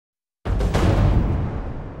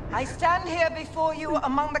I stand here before you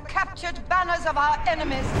among the captured banners of our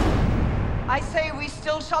enemies. I say we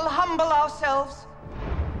still shall humble ourselves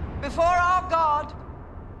before our God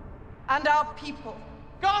and our people.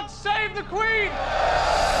 God save the Queen!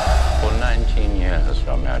 For 19 years,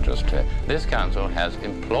 Your Majesty, this council has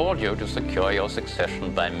implored you to secure your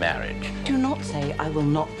succession by marriage. Do not say I will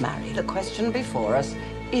not marry. The question before us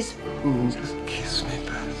is who? Just kiss me,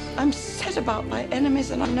 Beth. I'm set about by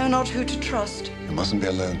enemies and I know not who to trust. You mustn't be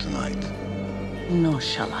alone tonight. Nor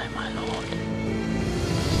shall I, my lord.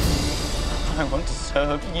 I want to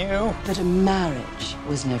serve you. But a marriage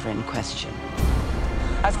was never in question.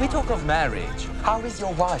 As we talk of marriage, how is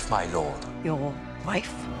your wife, my lord? Your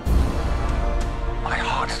wife? My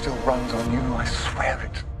heart still runs on you, I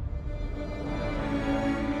swear it.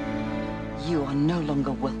 You are no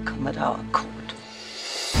longer welcome at our court.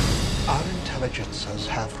 Our intelligences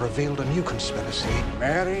have revealed a new conspiracy.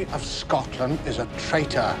 Mary of Scotland is a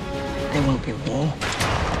traitor. There will be war.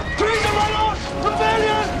 Treason, my lord!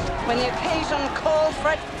 Rebellion! When the occasion calls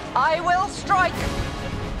for it, I will strike.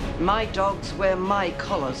 My dogs wear my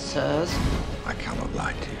collars, sirs. I cannot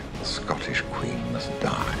lie to you. The Scottish Queen must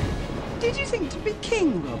die. Did you think to be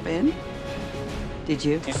king, Robin? Did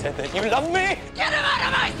you? You said that you love me? Get him out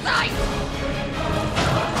of my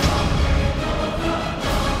sight!